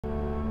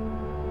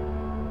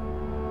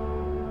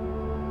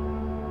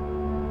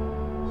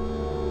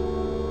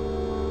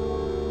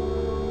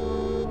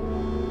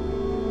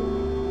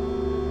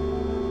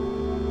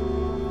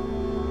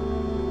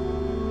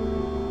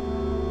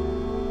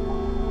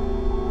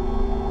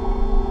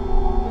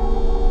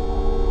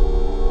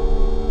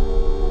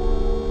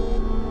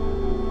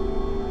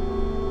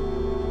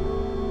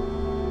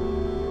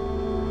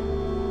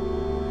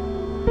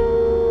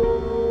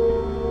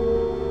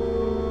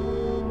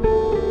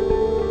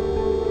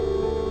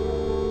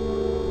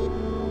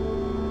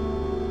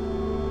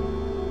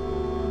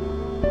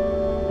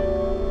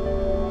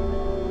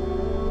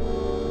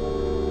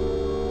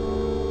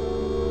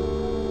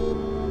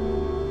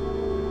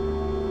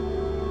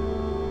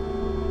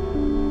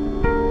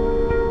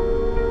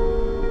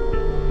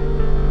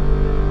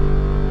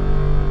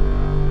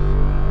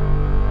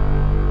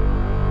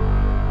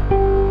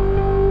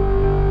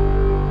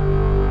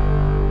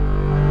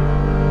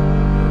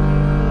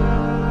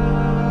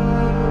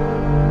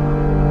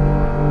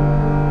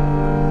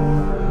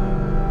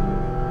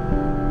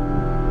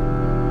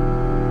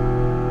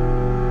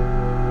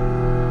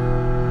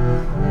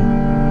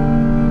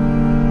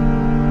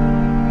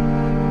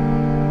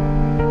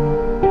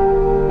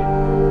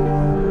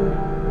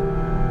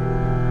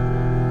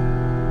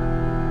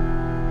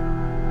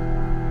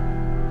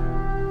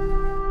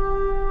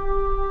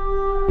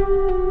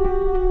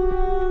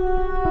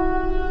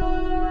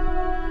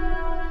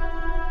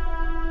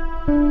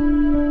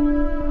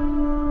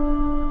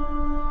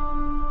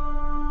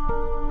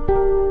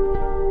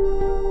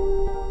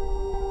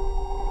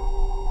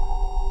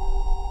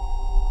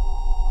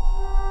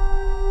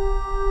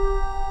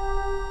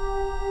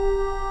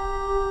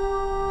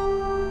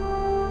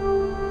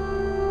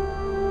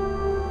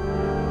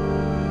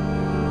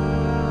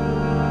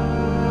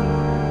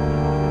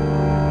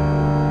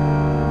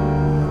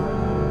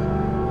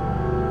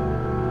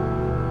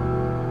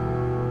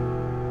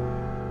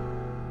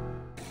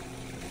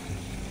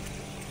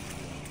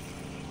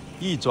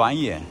一转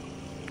眼，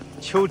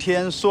秋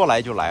天说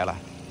来就来了。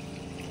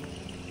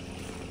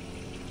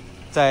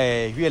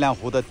在月亮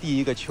湖的第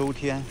一个秋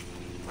天，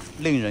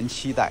令人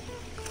期待。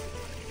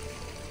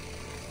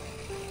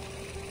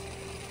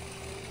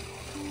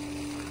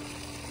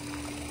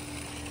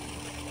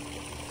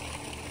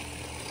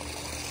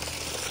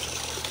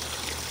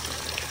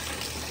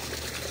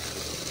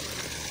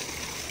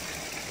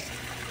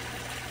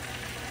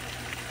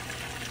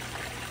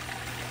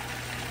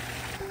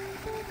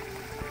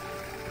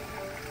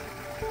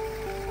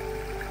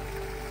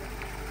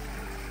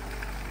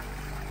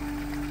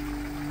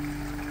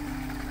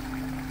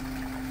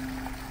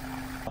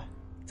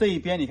这一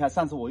边你看，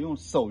上次我用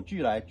手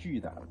锯来锯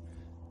的，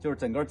就是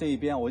整个这一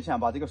边，我想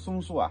把这个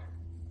松树啊，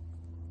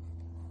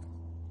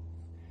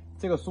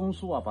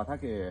把它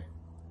给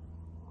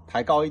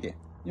抬高一点，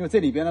因为这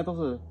里边呢都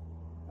是，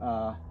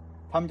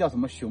他们叫什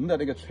么熊的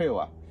那个 trail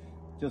啊，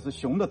就是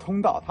熊的通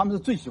道，他们是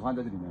最喜欢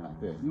在这里面的，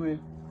对，因为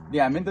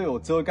两边都有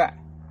遮盖，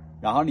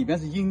然后里边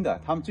是阴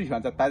的，他们最喜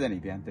欢待在里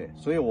边，对，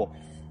所以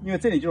因为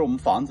这里就是我们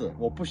房子，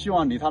我不希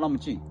望离它那么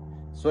近，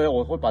所以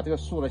我会把这个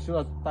树呢修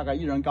到大概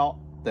1人高，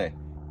对。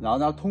然后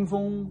呢，通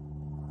风，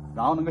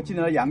然后能够进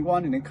来的阳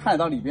光，你能看得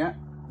到里边。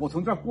我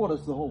从这儿过的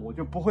时候，我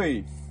就不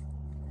会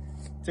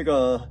这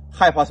个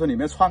害怕说里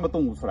面窜个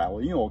动物出来，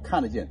因为我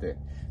看得见，对。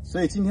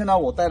所以今天呢，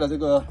我带了这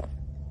个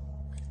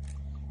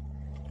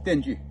电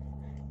锯，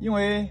因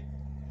为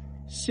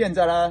现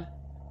在呢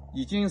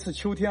已经是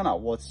秋天了，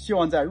我希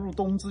望在入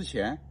冬之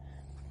前，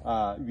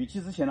雨季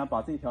之前呢，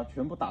把这一条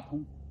全部打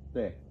通，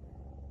对，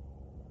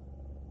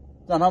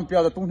让他们不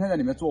要在冬天在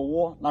里面做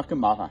窝，那更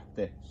麻烦，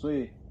对，所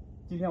以。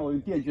今天我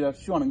用电锯呢，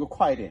希望能够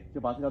快一点，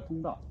就把这条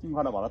通道尽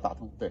快的把它打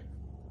通。对，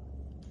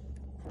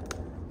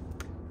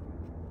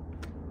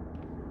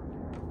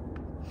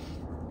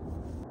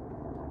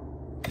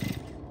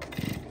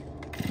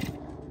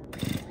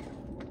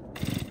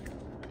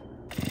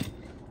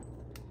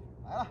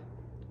来了，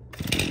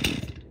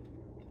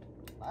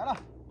来了，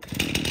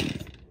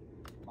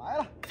来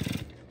了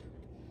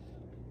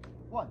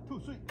 ，1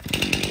 2 3。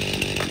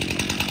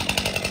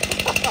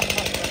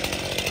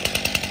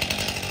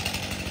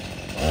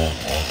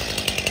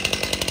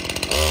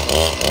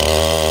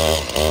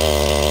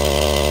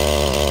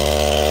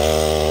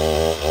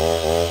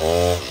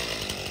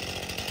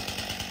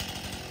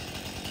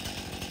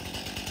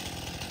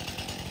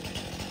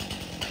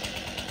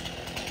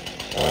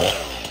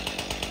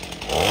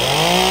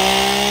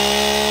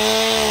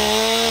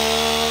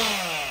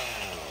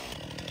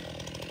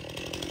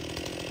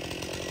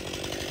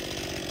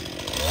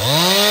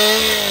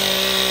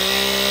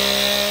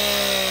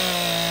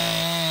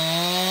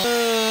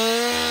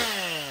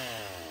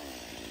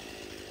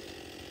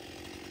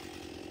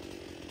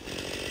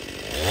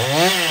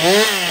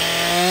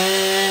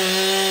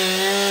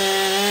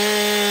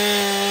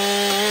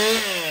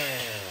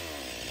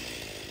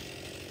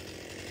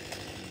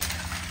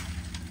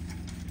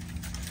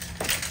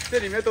这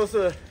里面都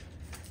是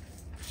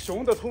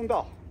熊的通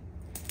道，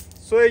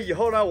所以以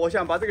后呢，我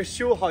想把这个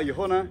修好以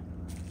后呢，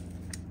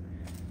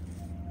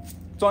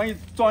装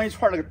一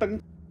串那个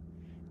灯，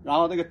然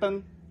后那个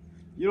灯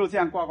一路这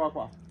样挂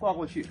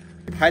过去，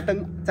一排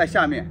灯在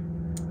下面，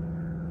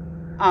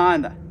暗暗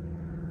的，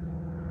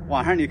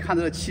晚上你看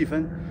这个气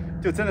氛，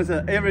就真的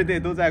是 every day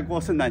都在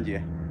过圣诞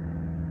节，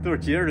都是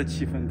节日的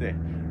气氛，对，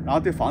然后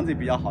对房子也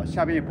比较好，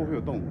下边也不会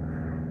有动物，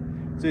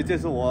所以这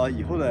是我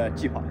以后的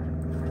计划。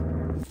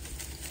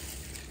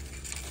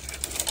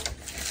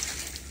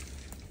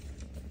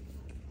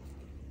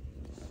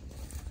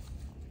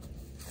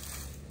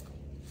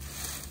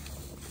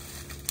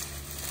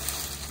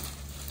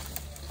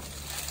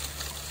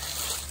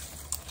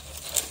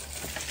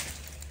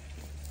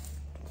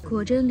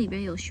果真里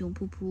边有熊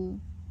噗噗。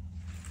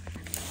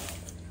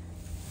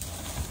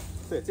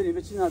对，这里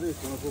面经常都有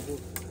熊的噗噗，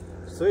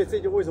所以这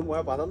就为什么我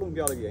要把它弄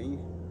掉的原因，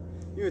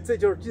因为这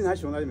就是经常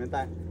熊在里面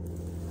待，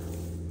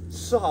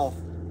吃好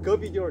隔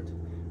壁就是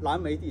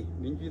蓝莓地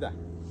邻居的，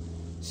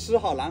吃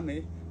好蓝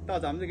莓到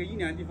咱们这个阴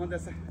凉的地方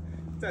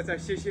再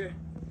歇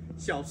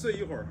小睡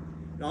一会儿，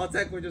然后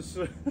再过去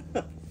吃。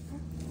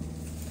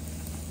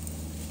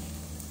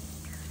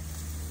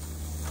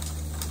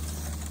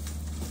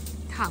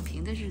躺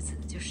平的日子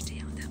就是这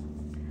样的。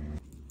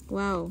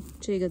哇哦，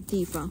这个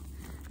地方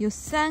有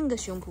3个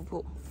熊噗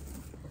噗，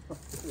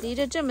离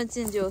着这么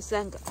近就有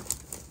3个。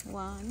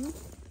1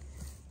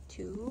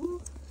 2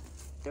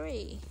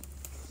 3，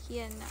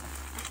天哪！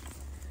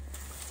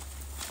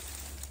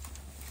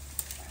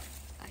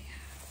哎呀，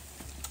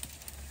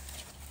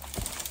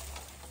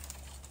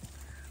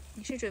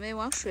你是准备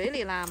往水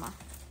里拉吗？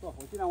不，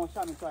我尽量往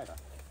下面拽的。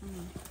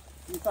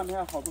因为上面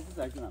还有好多只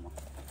仔进来嘛。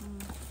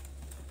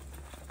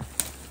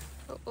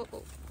哦。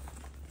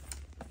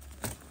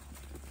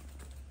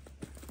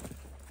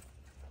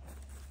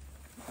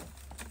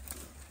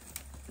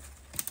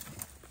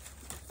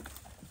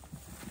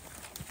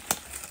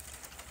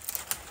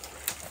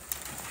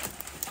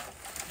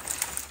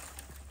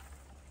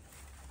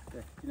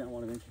对，尽量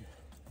往那边去。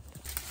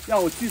要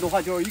我锯的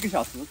话，就是1个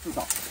小时至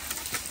少。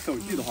手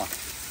锯的话，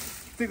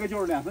这个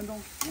就是2分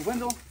钟、5分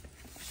钟，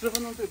 10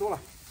分钟最多了。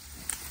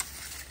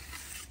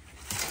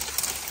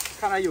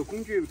看来有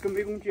工具跟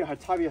没工具还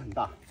差别很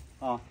大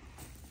啊。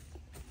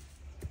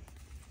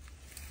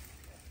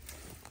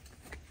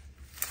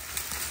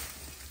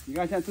你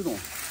看像这种，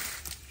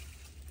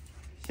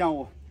像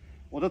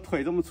我的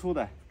腿这么粗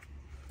的，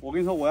我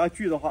跟你说，我要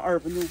锯的话，20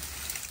分钟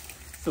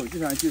手就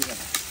想锯下来。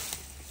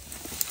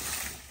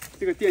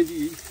这个电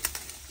锯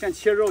像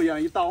切肉一样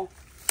一刀。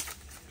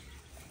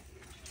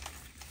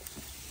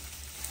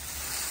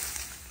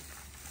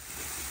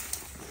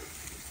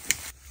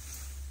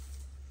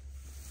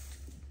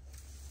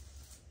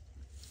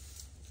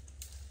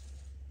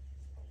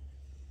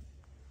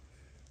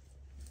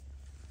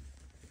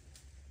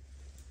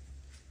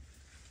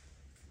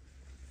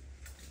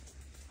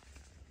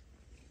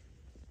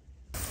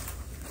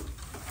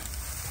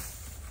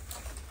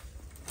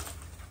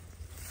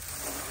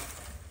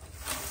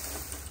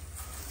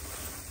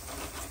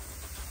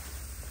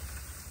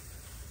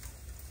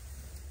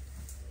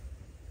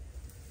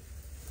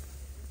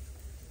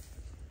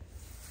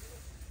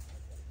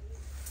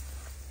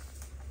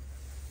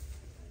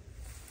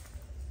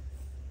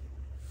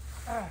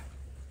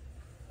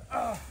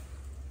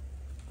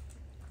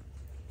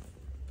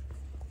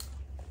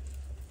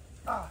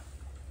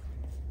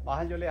马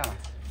上就亮了。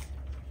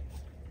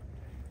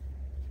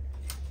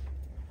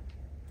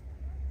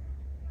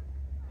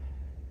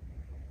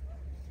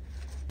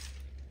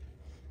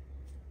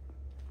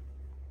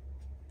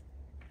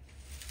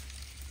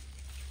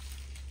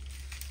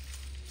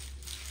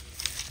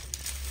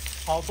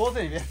好多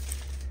这里面，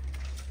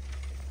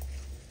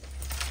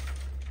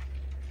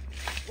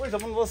为什么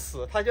那么多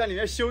屎？它就在里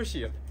面休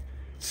息，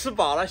吃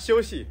饱了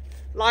休息，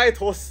拉一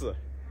坨屎，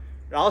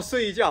然后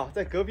睡一觉，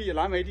在隔壁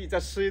蓝莓地再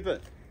吃一顿。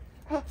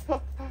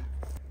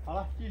好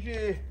了，继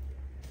续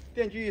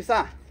电锯一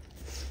上。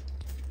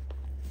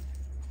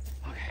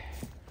OK。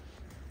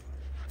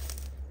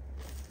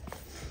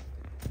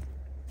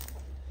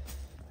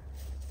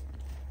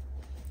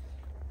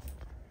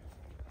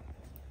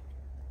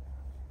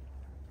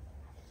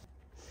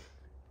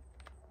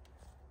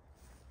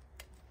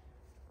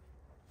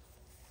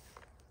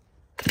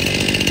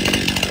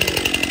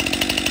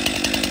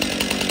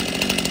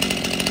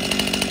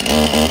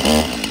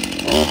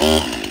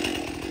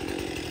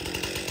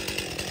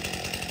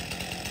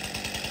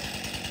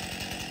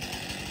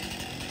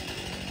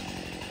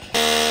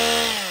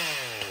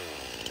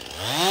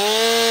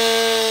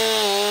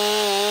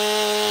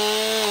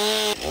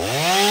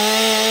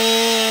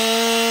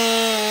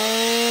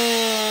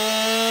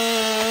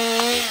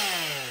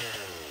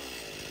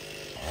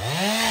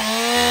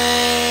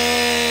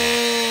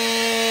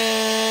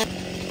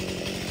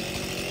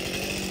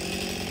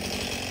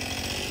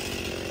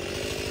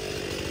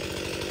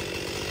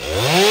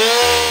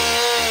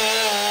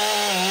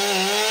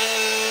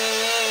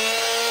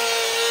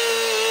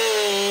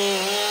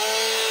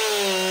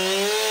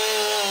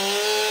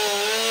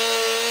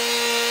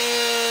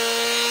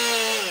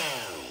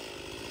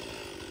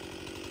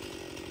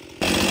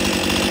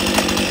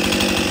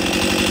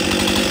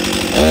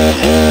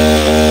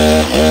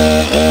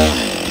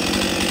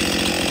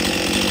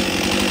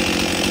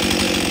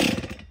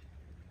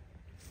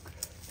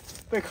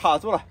被卡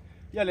住了，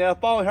要你来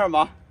帮我一下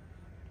忙。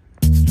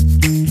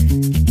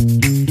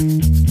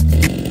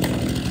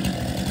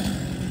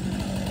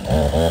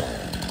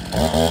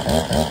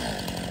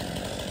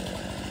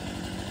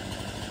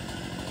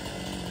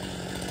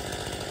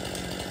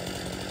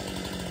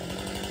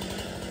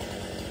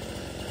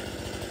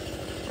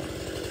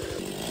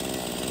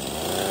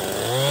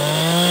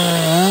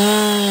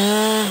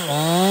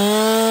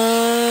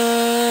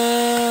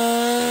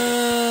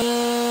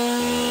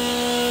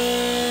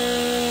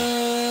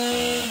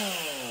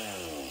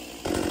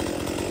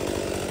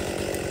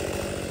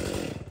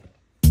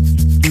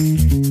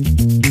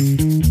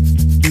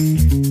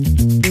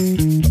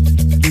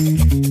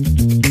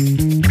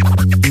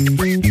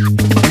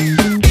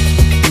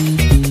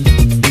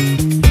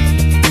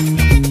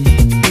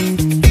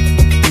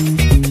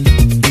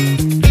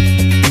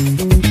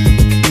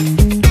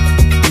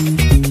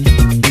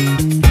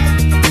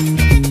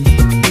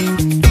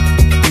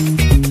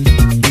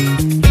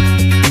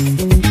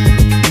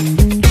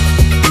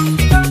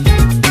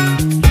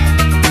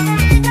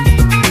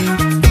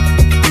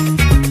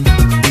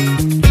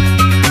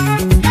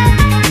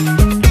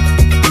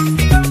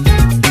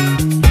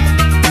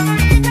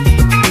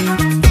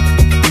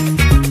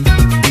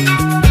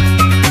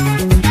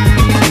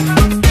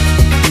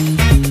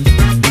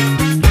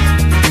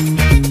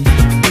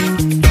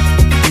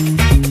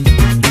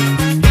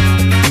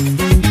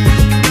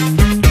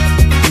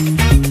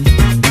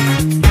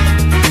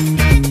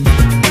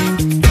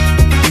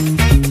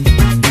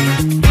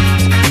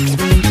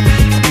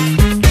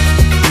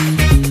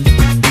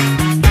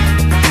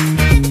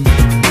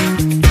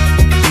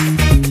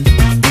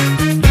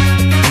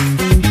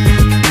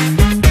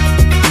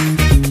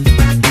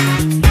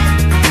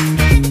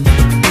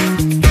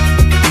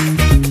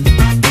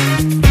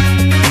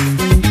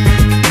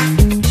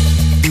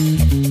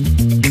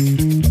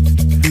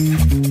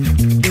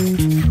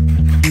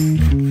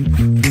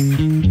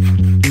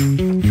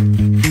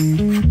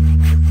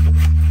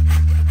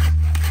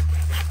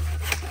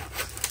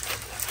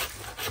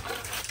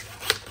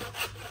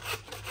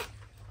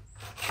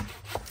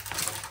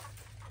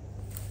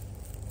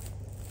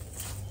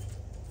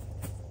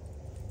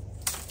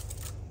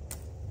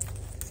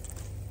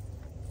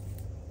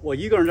我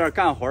一个人在这儿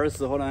干活的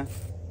时候呢，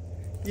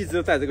一直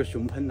都带这个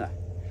熊喷的，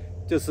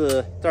就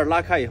是这儿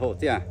拉开以后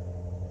这样，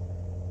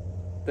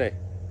对，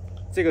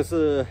这个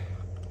是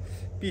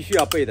必须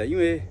要备的，因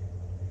为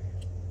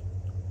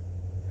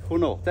who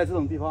know 在这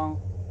种地方，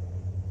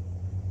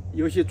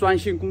尤其专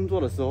心工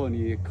作的时候，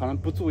你可能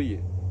不注意，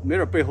没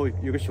准背后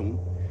有个熊，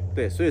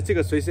对，所以这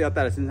个随时要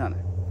带在身上的。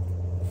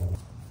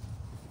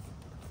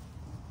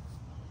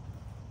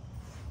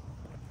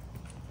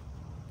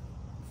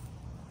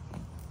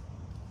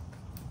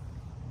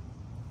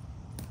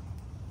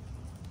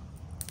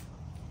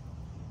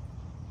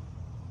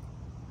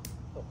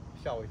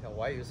 吓我一跳，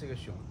我还以为是一个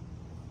熊。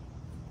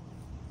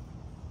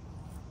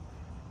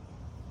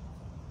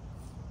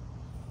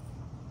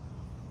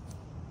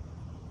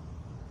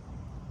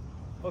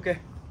OK，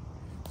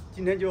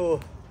 今天就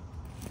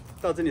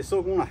到这里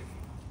收工了。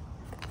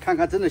看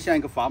看，真的像一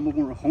个伐木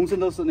工人，浑身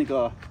都是那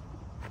个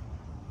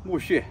木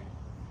屑。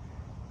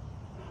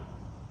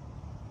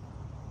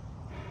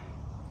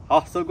好，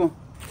收工。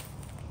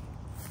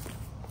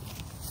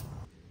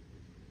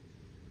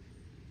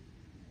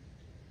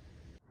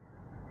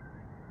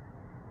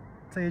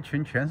 这一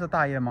群全是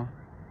大雁吗？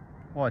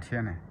我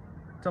天哪，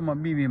这么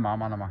密密麻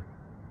麻的吗？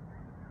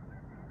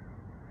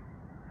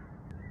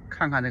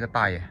看看这个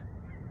大雁，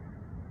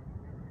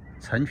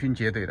成群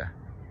结队的。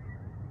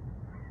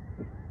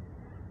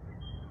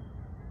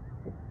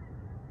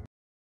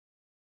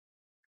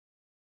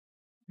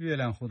月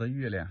亮湖的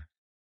月亮，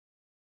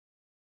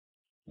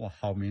哇，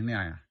好明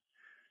亮呀！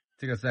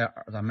这个是在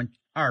咱们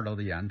2楼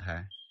的阳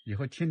台，以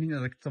后天天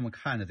就这么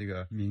看着这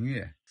个明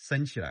月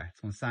升起来，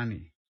从山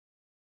里。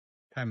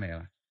 太美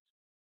了。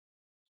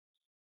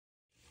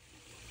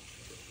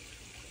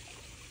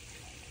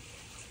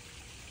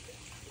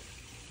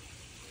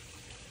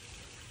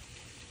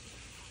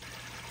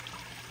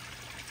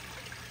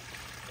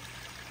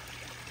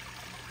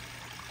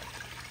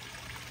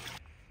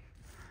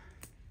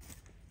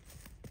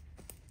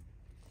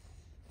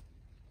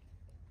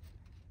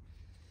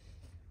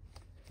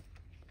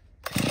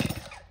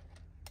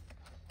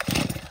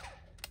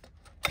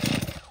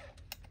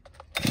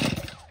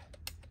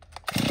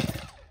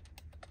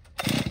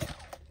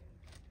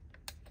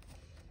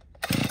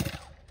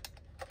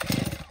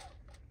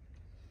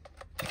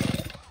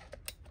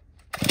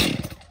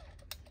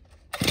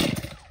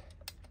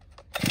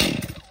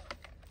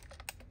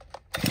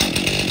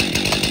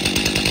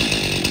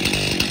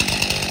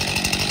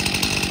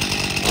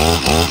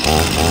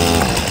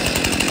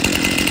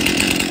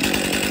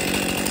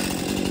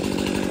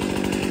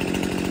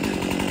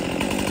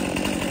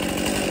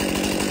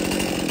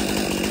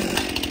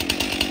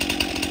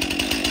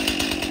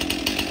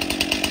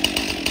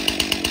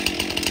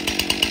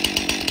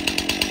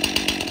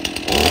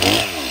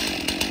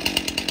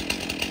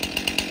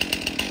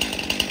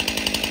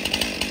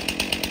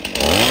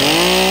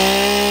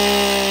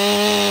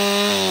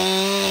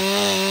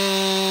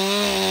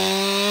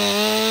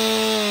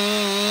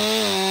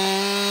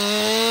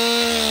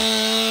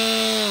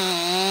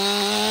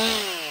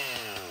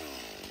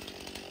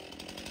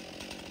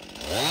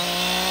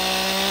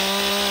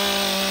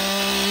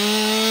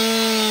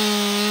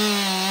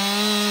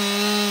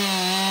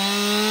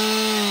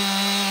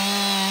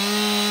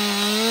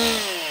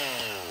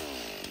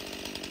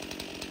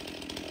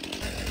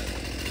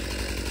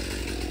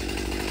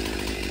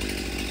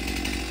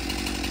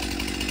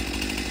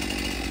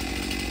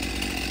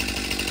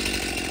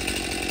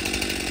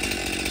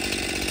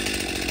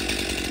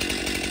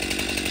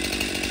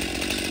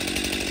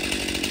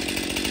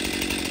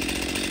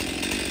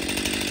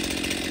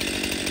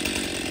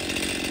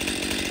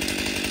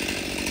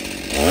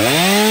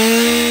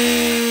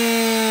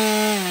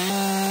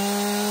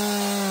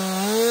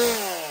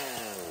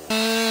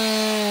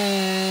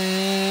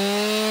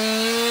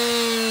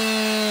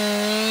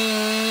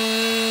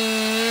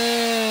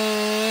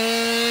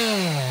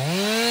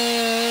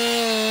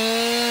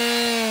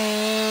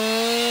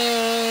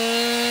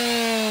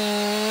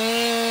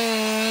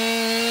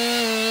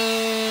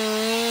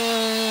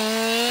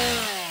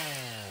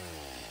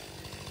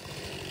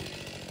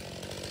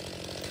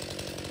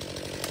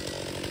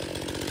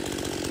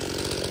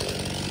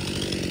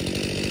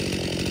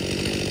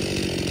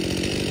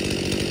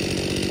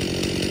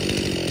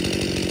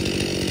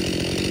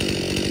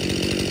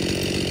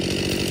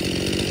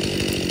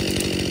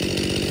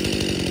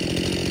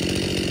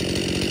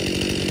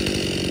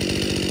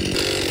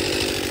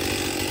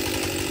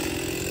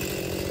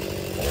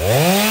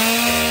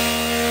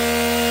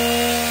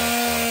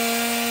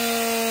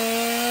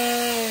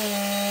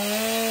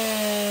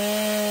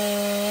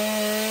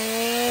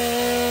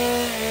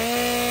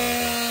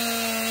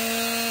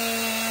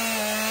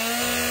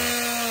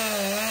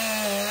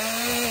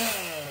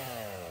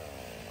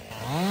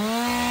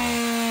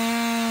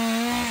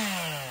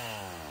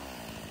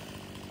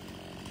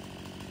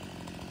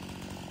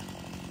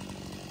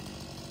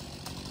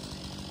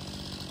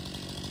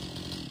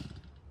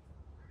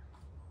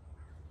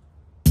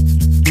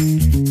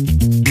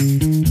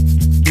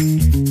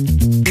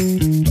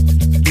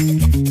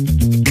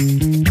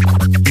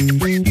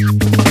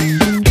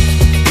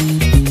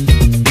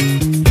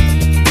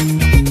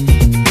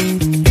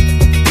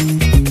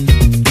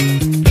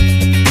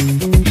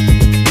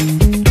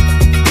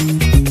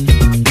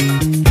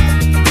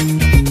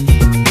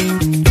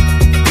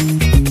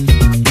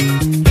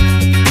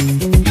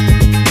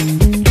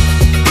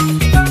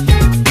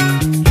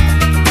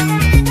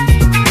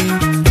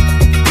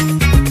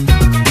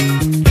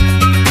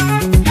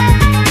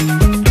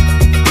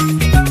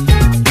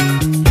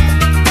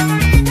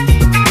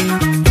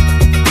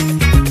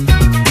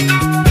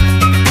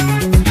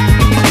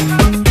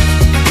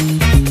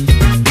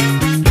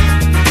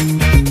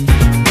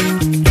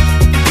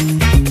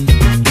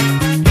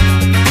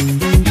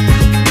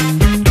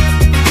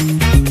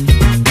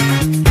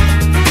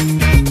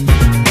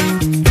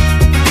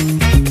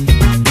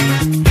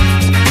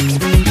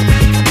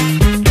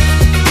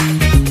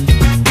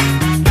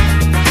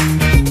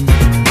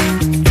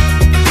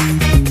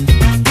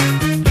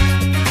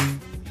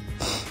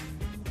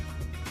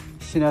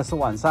在是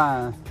晚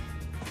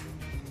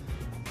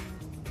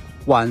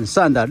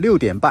上的6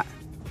点半，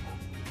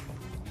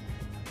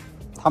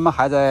他们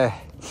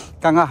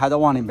刚刚还在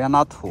往里面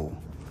拉土。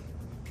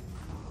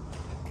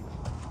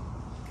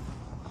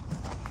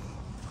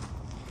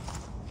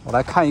我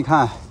来看一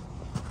看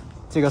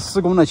这个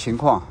施工的情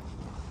况。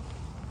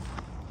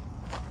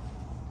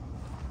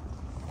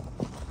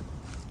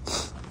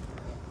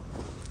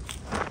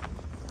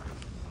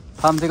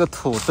他们这个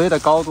土堆的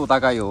高度大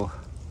概有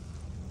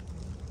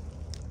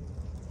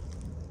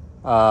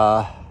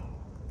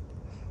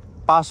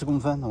80公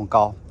分那么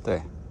高，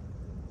对，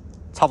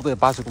差不多有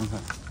80公分。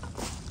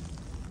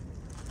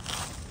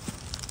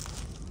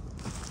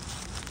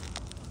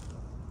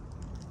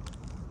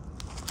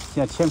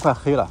现在天快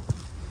黑了，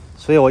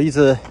所以我一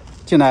直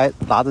进来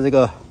拿着这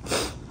个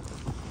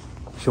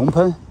熊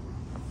喷。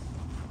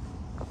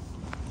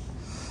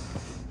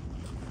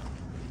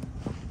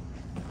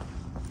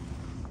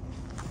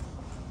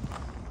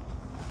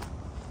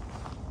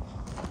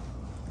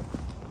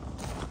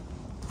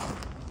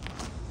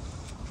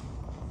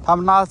他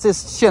们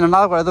现在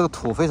拉过来这个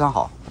土非常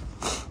好，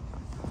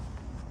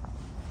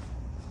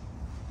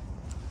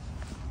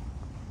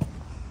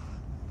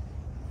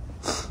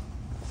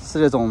是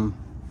那种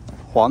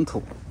黄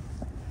土。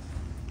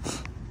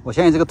我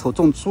相信这个土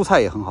种蔬菜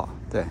也很好，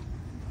对。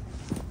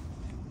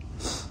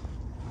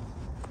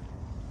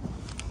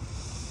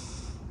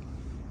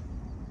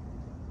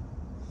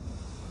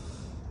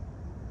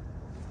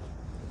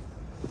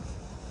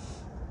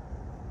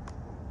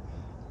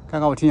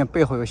刚刚我听见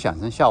背后有响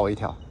声，吓我一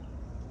跳。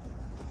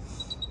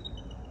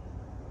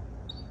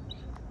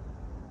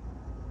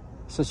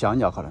是小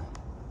鸟可能。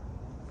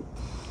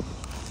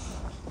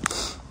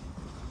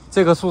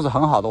这棵树是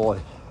很好的，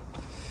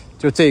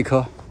就这一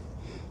棵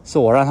是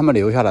我让他们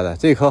留下来的，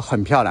这一棵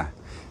很漂亮，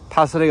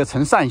它是那个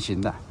呈扇形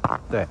的，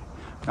对。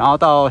然后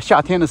到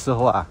夏天的时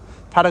候啊，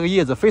它那个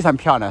叶子非常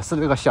漂亮，是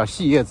那个小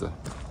细叶子，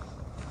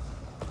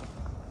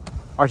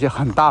而且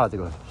很大的这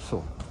个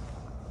树，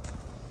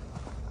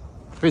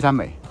非常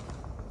美。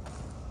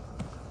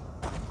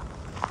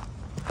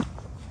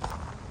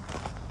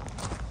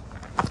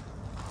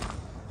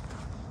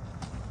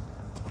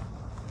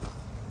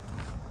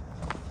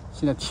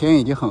现在天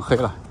已经很黑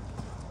了，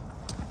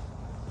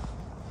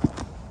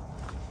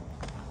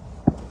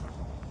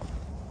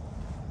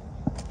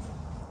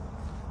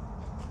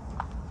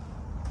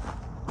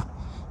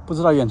不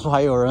知道远处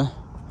还有人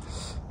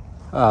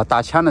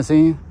打枪的声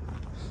音，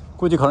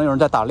估计可能有人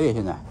在打猎。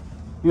现在，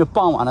因为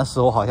傍晚的时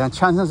候好像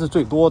枪声是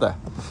最多的，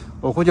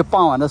我估计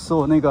傍晚的时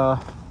候那个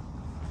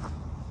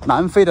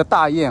南非的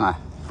大雁啊，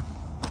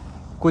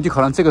估计可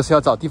能这个是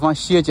要找地方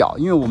歇脚，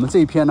因为我们这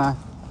一片呢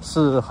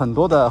是很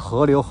多的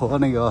河流和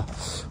那个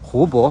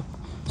湖泊，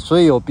所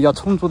以有比较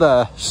充足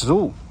的食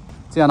物。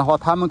这样的话，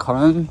它们可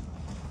能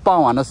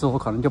傍晚的时候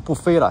可能就不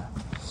飞了，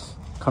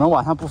可能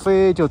晚上不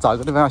飞，就找一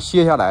个地方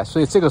歇下来。所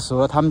以这个时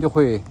候它们就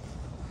会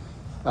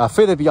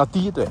飞得比较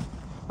低，对。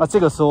那这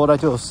个时候呢，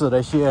就是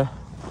那些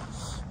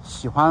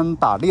喜欢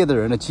打猎的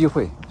人的机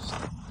会。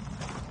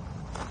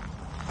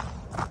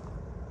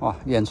哇，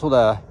远处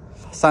的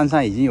山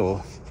上已经有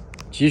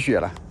积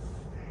雪了。